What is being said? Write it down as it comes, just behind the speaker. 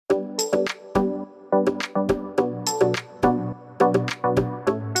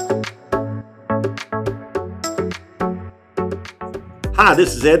Hi,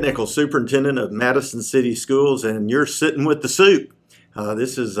 this is Ed Nichols, Superintendent of Madison City Schools, and you're sitting with the soup.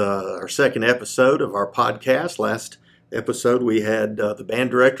 This is our second episode of our podcast. Last episode we had the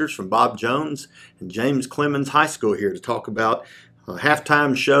band directors from Bob Jones and James Clemens High School here to talk about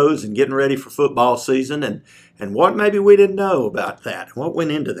halftime shows and getting ready for football season and what maybe we didn't know about that and what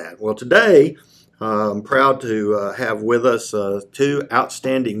went into that. Well, today I'm proud to have with us two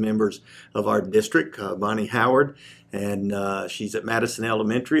outstanding members of our district, Bonnie Howard, and she's at Madison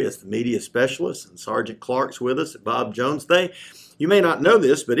Elementary as the media specialist, and Sergeant Clark's with us at Bob Jones. You may not know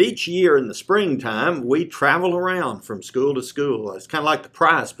this, but each year in the springtime, we travel around from school to school. It's kind of like the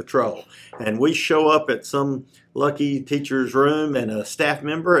prize patrol, and we show up at some lucky teacher's room and a staff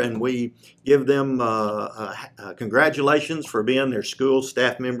member, and we give them congratulations for being their school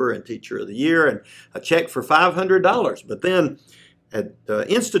staff member and teacher of the year, and a check for $500. But then at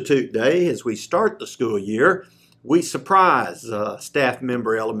Institute Day, as we start the school year, we surprise staff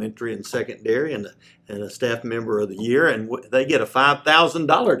member elementary and secondary and a staff member of the year, and they get a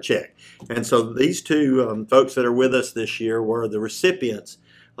 $5,000 check. And so these two folks that are with us this year were the recipients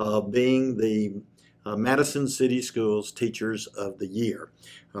of being the Madison City Schools Teachers of the Year.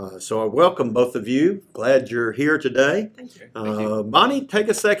 So I welcome both of you. Glad you're here today. Thank you. Thank you. Bonnie, take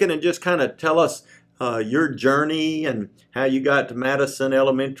a second and just kind of tell us your journey and how you got to Madison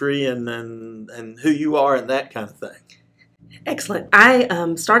Elementary and who you are and that kind of thing. Excellent.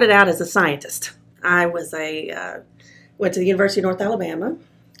 I started out as a scientist. I was went to the University of North Alabama,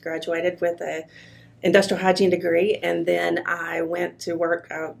 graduated with a industrial hygiene degree, and then I went to work,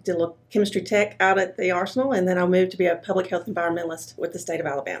 did a little chemistry tech out at the Arsenal, and then I moved to be a public health environmentalist with the state of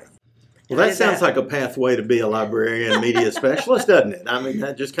Alabama. Well, that sounds like a pathway to be a librarian and media specialist, doesn't it? I mean,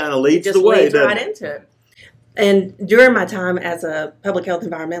 that just kind of leads the way, doesn't it? Right into it. And during my time as a public health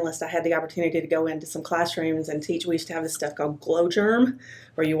environmentalist, I had the opportunity to go into some classrooms and teach. We used to have this stuff called glow germ,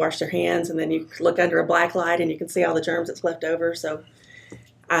 where you wash your hands and then you look under a black light and you can see all the germs that's left over. So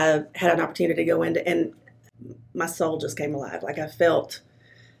I had an opportunity to go into, and my soul just came alive. Like I felt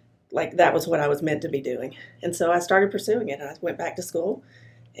like that was what I was meant to be doing. And so I started pursuing it. I went back to school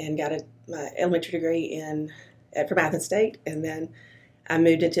and got my elementary degree from Athens State, and then I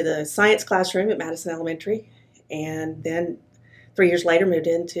moved into the science classroom at Madison Elementary, and then 3 years later moved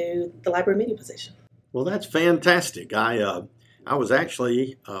into the library media position. Well, that's fantastic. I was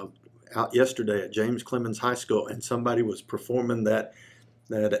actually out yesterday at James Clemens High School, and somebody was performing that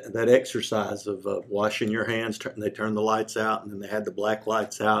exercise of washing your hands. They turned the lights out, and then they had the black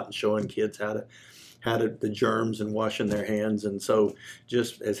lights out and showing kids how to the germs and washing their hands. And so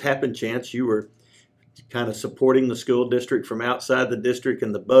just as happen chance, you were kind of supporting the school district from outside the district,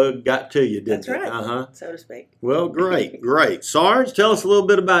 and the bug got to you, didn't it? That's right, so to speak. Well, great. Sarge, tell us a little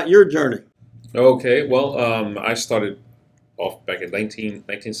bit about your journey. Okay, well, I started off back in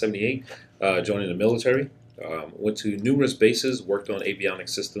 1978, joining the military. Went to numerous bases, worked on avionics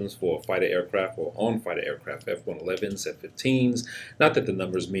systems for fighter aircraft or on fighter aircraft, F-111s, F-15s. Not that the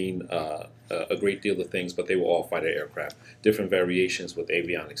numbers mean a great deal of things, but they were all fighter aircraft, different variations with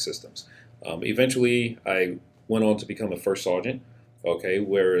avionics systems. Eventually, I went on to become a first sergeant, okay,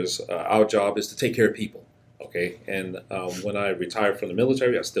 whereas our job is to take care of people, okay? And when I retired from the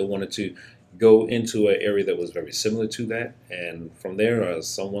military, I still wanted to go into an area that was very similar to that. And from there,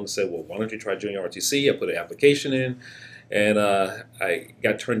 someone said, well, why don't you try junior ROTC? I put an application in, and I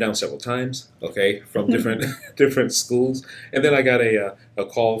got turned down several times, okay, from different schools. And then I got a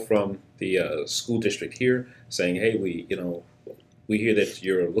call from the school district here saying, hey, we hear that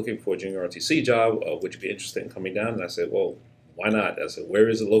you're looking for a junior ROTC job. Would you be interested in coming down? And I said, well, why not? I said, where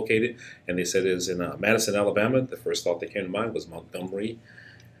is it located? And they said it's in Madison, Alabama. The first thought that came to mind was Montgomery.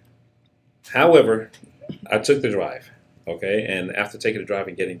 However, I took the drive, okay? And after taking the drive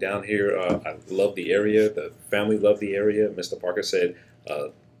and getting down here, I love the area. The family loved the area. Mr. Parker said,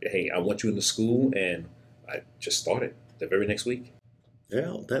 hey, I want you in the school, and I just started the very next week.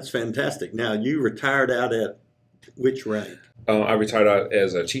 Yeah, that's fantastic. Now, you retired out at which rank? I retired out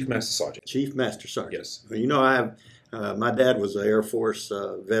as a Chief Master Sergeant. Chief Master Sergeant. Yes. Well, I have my dad was an Air Force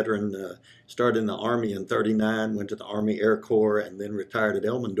veteran, started in the Army in 39, went to the Army Air Corps, and then retired at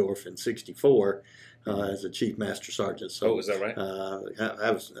Elmendorf in 64 as a Chief Master Sergeant. So, is that right?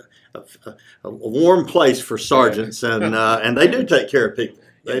 That was a warm place for sergeants, and they do take care of people.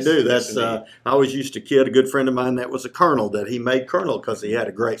 They do. That's I always used to kid a good friend of mine that was a colonel that he made colonel because he had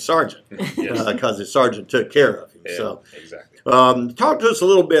a great sergeant because his sergeant took care of him. Yeah, so exactly. Talk to us a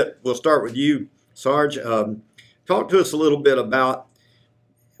little bit. We'll start with you, Sarge. Talk to us a little bit about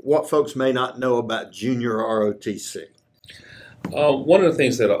what folks may not know about junior ROTC. One of the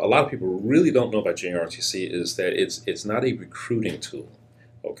things that a lot of people really don't know about junior ROTC is that it's not a recruiting tool.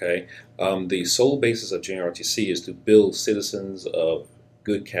 Okay, the sole basis of junior ROTC is to build citizens of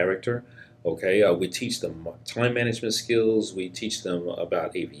good character. Okay, we teach them time management skills. We teach them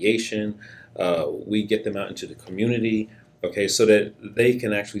about aviation. We get them out into the community. Okay, so that they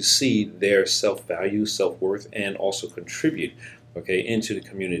can actually see their self-value, self-worth, and also contribute, okay, into the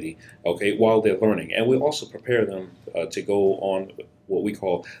community, okay, while they're learning. And we also prepare them to go on what we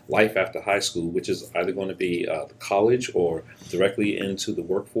call life after high school, which is either going to be college or directly into the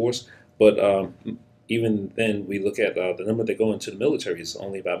workforce. But even then, we look at the number that go into the military is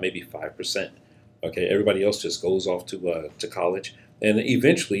only about maybe 5%. Okay, everybody else just goes off to college. And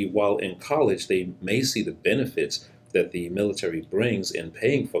eventually, while in college, they may see the benefits that the military brings in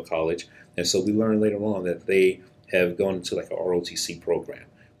paying for college. And so we learn later on that they have gone into like a ROTC program,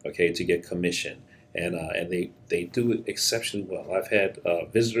 okay, to get commission. And they do it exceptionally well. I've had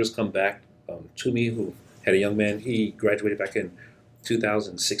visitors come back to me who had a young man. He graduated back in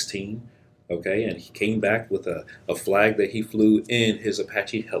 2016, okay, and he came back with a flag that he flew in his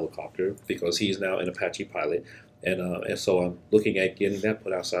Apache helicopter because he's now an Apache pilot. And so I'm looking at getting that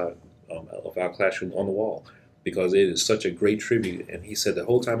put outside of our classroom on the wall, because it is such a great tribute. And he said the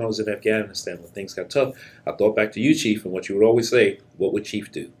whole time I was in Afghanistan, when things got tough, I thought back to you, Chief, and what you would always say, what would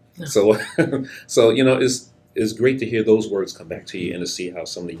Chief do? Yeah. So it's great to hear those words come back to you and to see how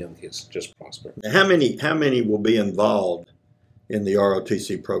some of the young kids just prosper. How many will be involved in the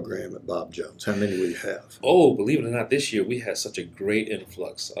ROTC program at Bob Jones? How many will you have? Oh, believe it or not, this year we had such a great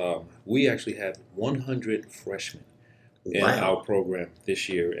influx. We actually had 100 freshmen in our program this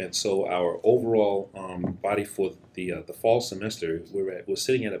year, and so our overall body for the fall semester, we're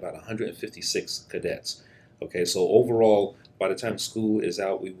sitting at about 156 cadets. Okay, so overall, by the time school is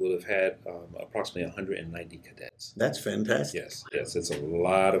out, we will have had approximately 190 cadets. That's fantastic. Yes, it's a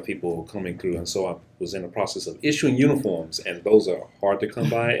lot of people coming through, and so I was in the process of issuing uniforms, and those are hard to come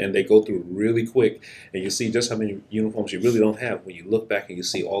by, and they go through really quick, and you see just how many uniforms you really don't have when you look back and you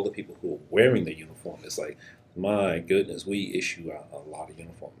see all the people who are wearing the uniform. It's like, my goodness, we issue out a lot of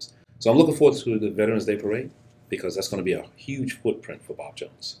uniforms. So I'm looking forward to the Veterans Day Parade, because that's going to be a huge footprint for Bob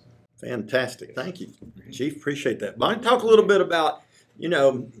Jones. Fantastic. Thank you, Chief. Appreciate that. Bonnie, talk a little bit about,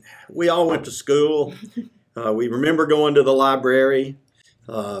 we all went to school. We remember going to the library.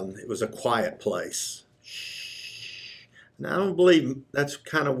 It was a quiet place. And I don't believe that's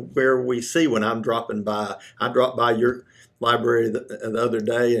kind of where we see when I'm dropping by. I dropped by your library the other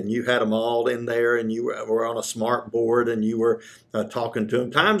day, and you had them all in there, and you were on a smart board, and you were talking to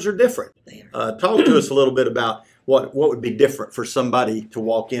them. Times are different. Talk to us a little bit about what would be different for somebody to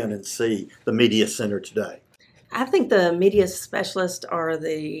walk in and see the Media Center today. I think the media specialists are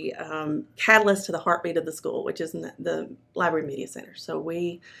the catalyst to the heartbeat of the school, which is the Library Media Center. So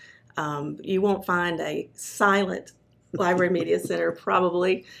you won't find a silent Library Media Center,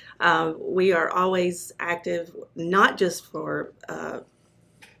 probably. We are always active, not just for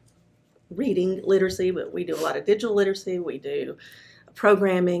reading literacy, but we do a lot of digital literacy. We do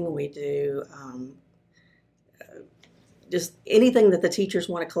programming. We do just anything that the teachers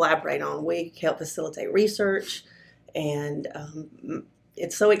want to collaborate on. We help facilitate research, and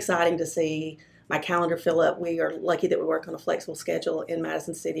it's so exciting to see my calendar fill up. We are lucky that we work on a flexible schedule in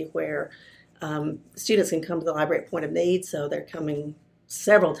Madison City where students can come to the library at point of need, so they're coming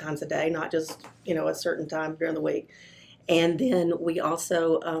several times a day, not just a certain time during the week. And then we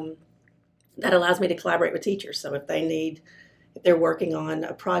also that allows me to collaborate with teachers. So if they're working on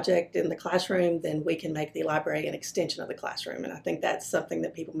a project in the classroom, then we can make the library an extension of the classroom. And I think that's something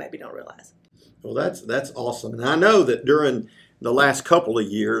that people maybe don't realize. Well, that's awesome. And I know that during the last couple of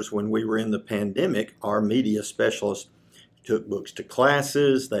years when we were in the pandemic, our media specialists took books to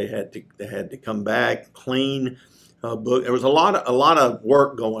classes. They had to come back, clean book. There was a lot of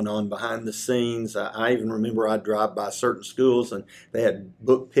work going on behind the scenes. I even remember I'd drive by certain schools and they had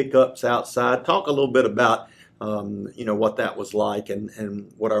book pickups outside. Talk a little bit about what that was like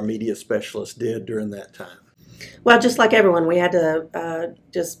and what our media specialists did during that time. Well, just like everyone, we had to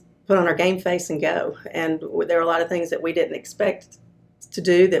just put on our game face and go. And there were a lot of things that we didn't expect to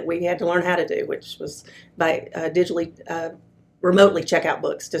do that we had to learn how to do, which was by remotely check out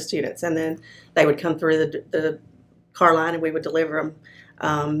books to students. And then they would come through the car line and we would deliver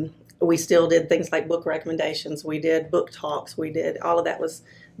them. We still did things like book recommendations. We did book talks. All of that was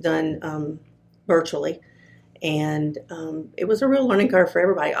done virtually. And it was a real learning curve for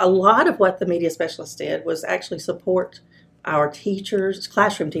everybody. A lot of what the media specialists did was actually support our teachers,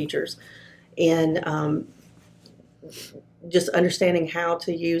 classroom teachers, in just understanding how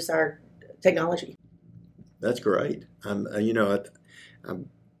to use our technology. That's great. The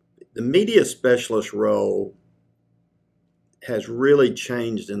media specialist role has really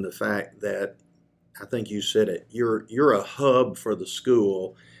changed in the fact that I think you said it. You're a hub for the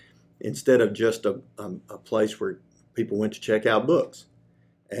school instead of just a place where people went to check out books.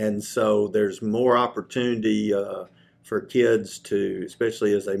 And so there's more opportunity for kids to,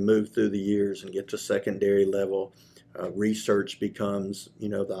 especially as they move through the years and get to secondary level, research becomes,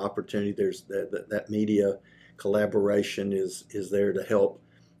 the opportunity. There's that media collaboration is there to help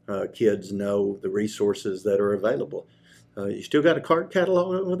kids know the resources that are available. You still got a card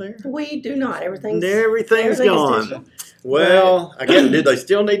catalog over there? We do not. Everything's gone. Well, again, do they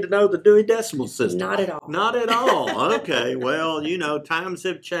still need to know the Dewey Decimal System? Not at all. Not at all. Okay. Well, times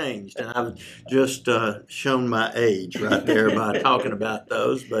have changed, and I've just shown my age right there by talking about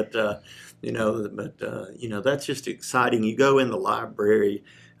those. But that's just exciting. You go in the library.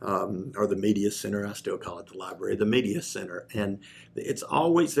 Or the media center, I still call it the library, the media center, and there's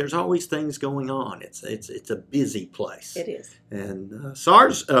always things going on. It's a busy place. It is. And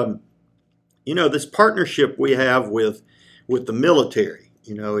SARS, this partnership we have with the military,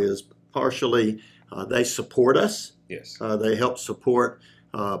 is partially they support us. Yes. They help support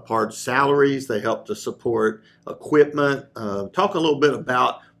part salaries. They help to support equipment. Talk a little bit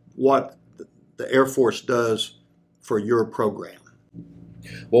about what the Air Force does for your program.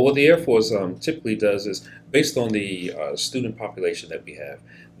 Well, what the Air Force typically does is, based on the student population that we have,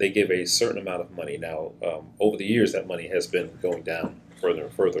 they give a certain amount of money. Now, over the years, that money has been going down further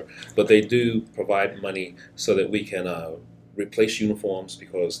and further. But they do provide money so that we can replace uniforms,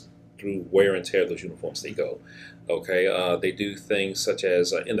 because through wear and tear, those uniforms, they go. Okay, they do things such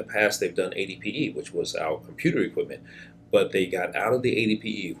as, in the past, they've done ADPE, which was our computer equipment. But they got out of the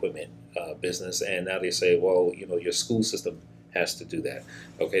ADPE equipment business, and now they say, well, your school system has to do that.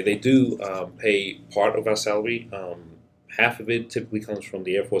 Okay, they do pay part of our salary. Half of it typically comes from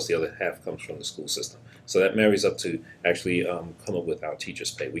the Air Force, the other half comes from the school system. So that marries up to actually come up with our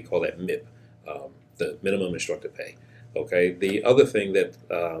teachers' pay. We call that MIP, the minimum instructor pay. Okay, the other thing that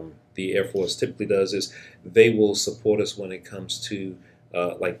the Air Force typically does is they will support us when it comes to,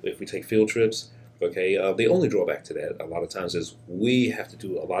 like if we take field trips. Okay, the only drawback to that a lot of times is we have to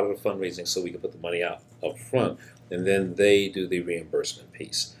do a lot of the fundraising so we can put the money out up front, and then they do the reimbursement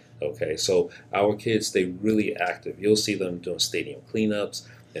piece. Okay, so our kids, they're really active. You'll see them doing stadium cleanups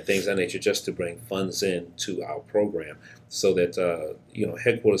and things of that nature just to bring funds in to our program so that,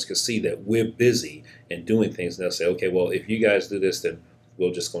 headquarters can see that we're busy and doing things. And they'll say, okay, well, if you guys do this, then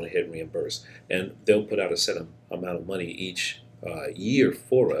we'll just go ahead and reimburse. And they'll put out a set amount of money each year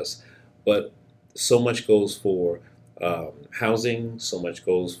for us. But so much goes for housing, so much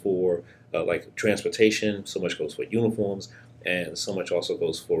goes for like transportation, so much goes for uniforms, and so much also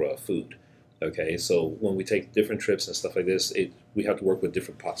goes for food. Okay, so when we take different trips and stuff like this, we have to work with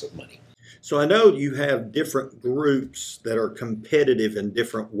different pots of money. So I know you have different groups that are competitive in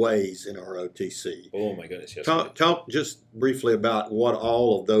different ways in ROTC. Oh my goodness, yes. Talk just briefly about what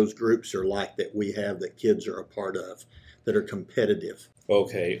all of those groups are like that we have that kids are a part of that are competitive.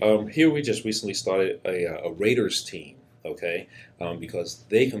 Okay, here we just recently started a Raiders team, okay, because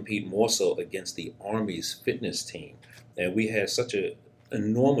they compete more so against the Army's fitness team. And we had such an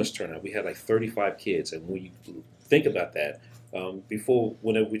enormous turnout. We had like 35 kids. And when you think about that, before,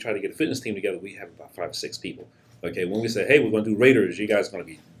 whenever we try to get a fitness team together, we have about 5 or 6 people. Okay, when we say, hey, we're going to do Raiders, you guys are going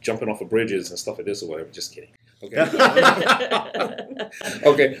to be jumping off of bridges and stuff like this or whatever. Just kidding. Okay.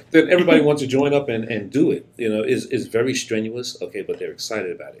 Okay, then everybody wants to join up and do it. It's very strenuous, okay, but they're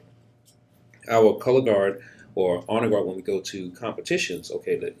excited about it. Our color guard or honor guard, when we go to competitions,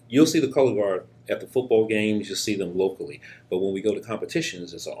 okay, you'll see the color guard at the football games, you'll see them locally. But when we go to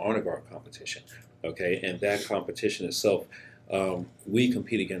competitions, it's an honor guard competition, okay, and that competition itself, we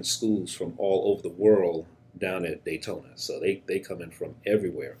compete against schools from all over the world down at Daytona. So they come in from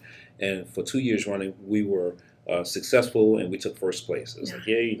everywhere. And for 2 years running, we were successful and we took first place. It was like,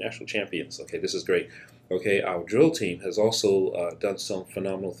 yay, national champions. Okay, this is great. Okay, our drill team has also done some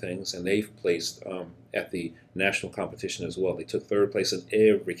phenomenal things, and they've placed at the national competition as well. They took third place in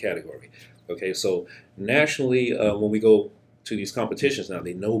every category. Okay, so nationally, when we go to these competitions now,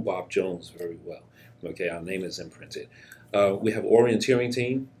 they know Bob Jones very well. Okay, our name is imprinted. We have orienteering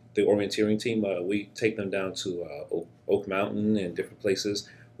team. The orienteering team, we take them down to Oak Mountain and different places.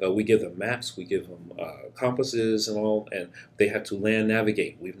 We give them maps, we give them compasses and all, and they have to land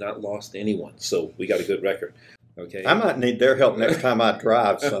navigate. We've not lost anyone, so we got a good record. Okay, I might need their help next time I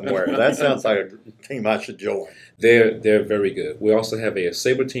drive somewhere. That sounds like a team I should join. They're very good. We also have a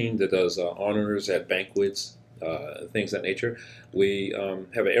saber team that does honors at banquets, things of that nature. We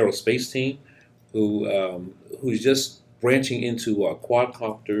have an aerospace team. who's just branching into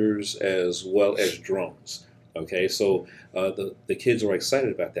quadcopters as well as drones. Okay, so the kids are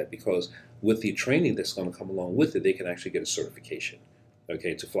excited about that because with the training that's going to come along with it, they can actually get a certification,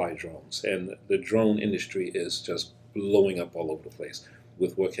 okay, to fly drones. And the drone industry is just blowing up all over the place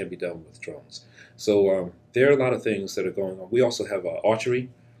with what can be done with drones. So there are a lot of things that are going on. We also have archery.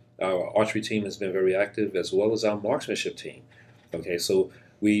 Our archery team has been very active, as well as our marksmanship team. Okay, so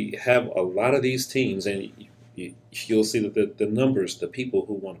we have a lot of these teams, and you'll see that the numbers, the people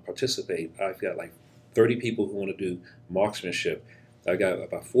who want to participate, I've got like 30 people who want to do marksmanship. I got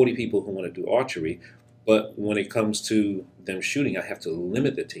about 40 people who want to do archery. But when it comes to them shooting, I have to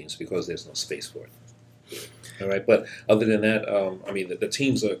limit the teams because there's no space for it. All right, but other than that, I mean, the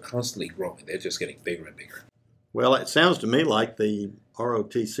teams are constantly growing. They're just getting bigger and bigger. Well, it sounds to me like the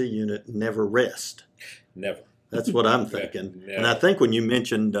ROTC unit never rests. Never. That's what I'm thinking. Yeah. And I think when you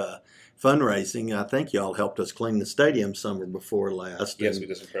mentioned fundraising, I think y'all helped us clean the stadium summer before last. Yes, and we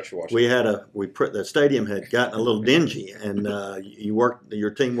did some pressure washing. the stadium had gotten a little dingy, and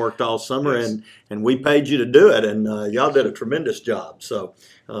your team worked all summer, Yes. and we paid you to do it, and y'all did a tremendous job. So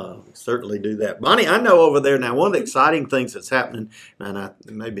certainly do that. Bonnie, I know over there now, one of the exciting things that's happening, and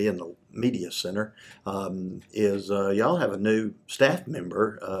it may be in the media center, is y'all have a new staff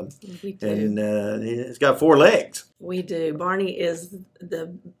member, We do. and it's got 4 legs. We do. Barney is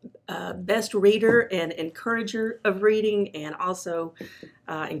the best reader and encourager of reading, and also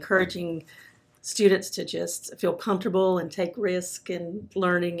encouraging students to just feel comfortable and take risk in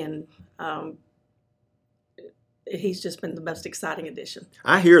learning. And he's just been the most exciting addition.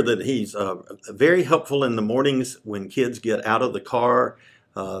 I hear that he's very helpful in the mornings when kids get out of the car.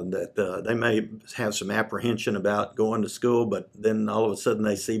 That they may have some apprehension about going to school, but then all of a sudden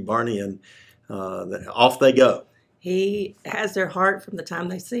they see Barney and off they go. He has their heart from the time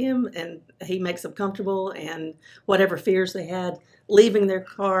they see him, and he makes them comfortable. And whatever fears they had leaving their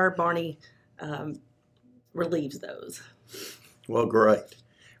car, Barney relieves those. Well, great.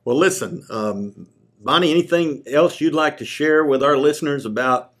 Well, listen, Bonnie, anything else you'd like to share with our listeners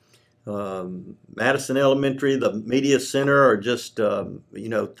about Madison Elementary, the Media Center, or just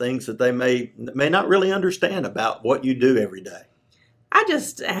things that they may not really understand about what you do every day? I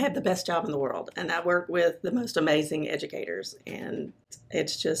have the best job in the world, and I work with the most amazing educators, and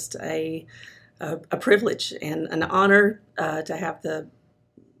it's just a privilege and an honor to have the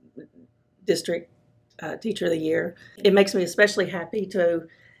district teacher of the year. It makes me especially happy to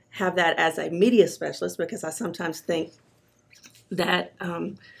have that as a media specialist, because I sometimes think that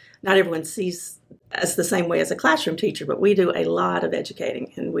not everyone sees us the same way as a classroom teacher, but we do a lot of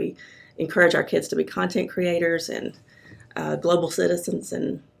educating, and we encourage our kids to be content creators and global citizens,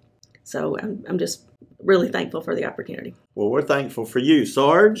 and so I'm just really thankful for the opportunity. Well, we're thankful for you,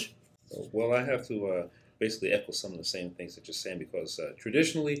 Sarge. Well, I have to basically echo some of the same things that you're saying, because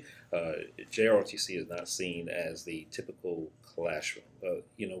traditionally, JROTC is not seen as the typical classroom.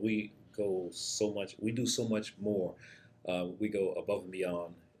 We do so much more. We go above and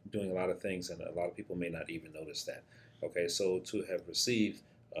beyond, doing a lot of things, and a lot of people may not even notice that. Okay, so to have received,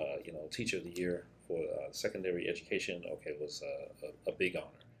 Teacher of the Year for secondary education, was a big honor.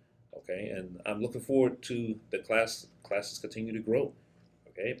 Okay, and I'm looking forward to the classes continue to grow.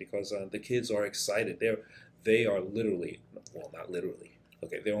 Okay, because the kids are excited. They are literally, well, not literally.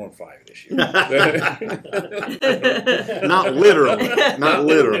 Okay, they're on fire this year. Not literally, not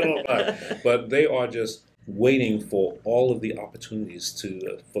literally. They're on fire. But they are just waiting for all of the opportunities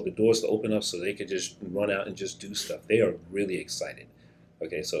for the doors to open up so they could just run out and just do stuff. They are really excited.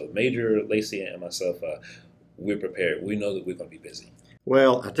 Okay, so Major, Lacey, and myself, we're prepared. We know that we're going to be busy.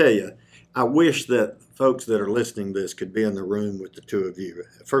 Well, I tell you, I wish that folks that are listening to this could be in the room with the two of you.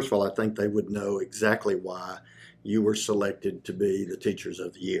 First of all, I think they would know exactly why you were selected to be the Teachers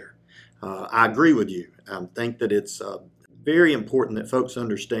of the Year. I agree with you. I think that it's very important that folks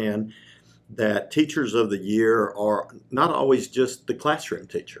understand that Teachers of the Year are not always just the classroom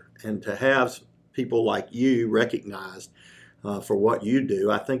teacher. And to have people like you recognized for what you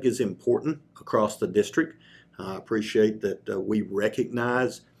do, I think is important across the district. I appreciate that we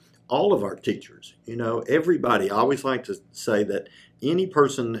recognize all of our teachers. Everybody, I always like to say that any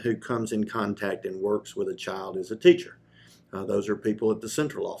person who comes in contact and works with a child is a teacher. Those are people at the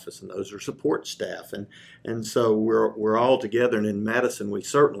central office, and those are support staff. And so we're all together. And in Madison, we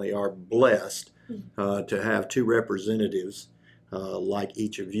certainly are blessed to have two representatives like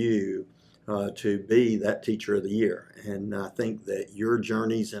each of you to be that Teacher of the Year. And I think that your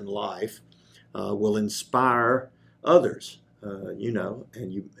journeys in life will inspire others.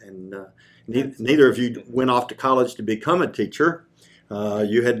 Neither of you went off to college to become a teacher.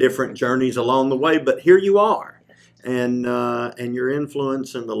 You had different journeys along the way, but here you are, and you're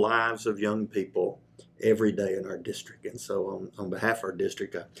influencing the lives of young people every day in our district. And so on behalf of our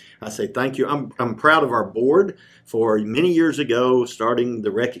district, I say thank you. I'm proud of our board for many years ago starting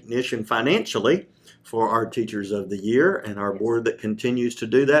the recognition financially for our Teachers of the Year, and our board that continues to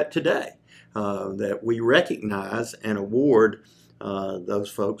do that today, that we recognize and award those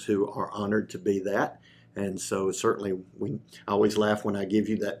folks who are honored to be that. And so certainly I always laugh when I give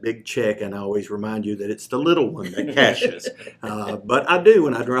you that big check, and I always remind you that it's the little one that cashes. But I do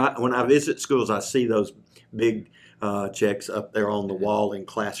when I visit schools, I see those big checks up there on the wall in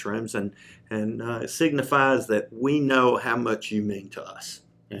classrooms, and it signifies that we know how much you mean to us.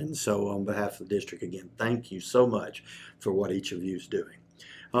 And so on behalf of the district, again, thank you so much for what each of you is doing.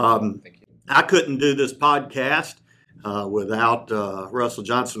 Thank you. I couldn't do this podcast without Russell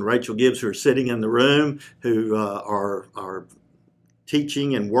Johnson and Rachel Gibbs, who are sitting in the room, who are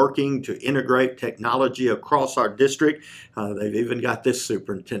teaching and working to integrate technology across our district. They've even got this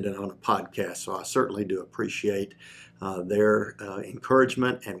superintendent on a podcast, so I certainly do appreciate their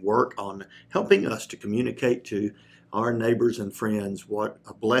encouragement and work on helping us to communicate to our neighbors and friends what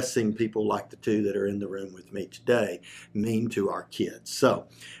a blessing people like the two that are in the room with me today mean to our kids. So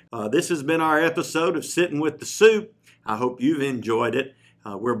this has been our episode of Sittin' with the Soup. I hope you've enjoyed it.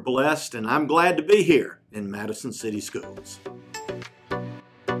 We're blessed, and I'm glad to be here in Madison City Schools.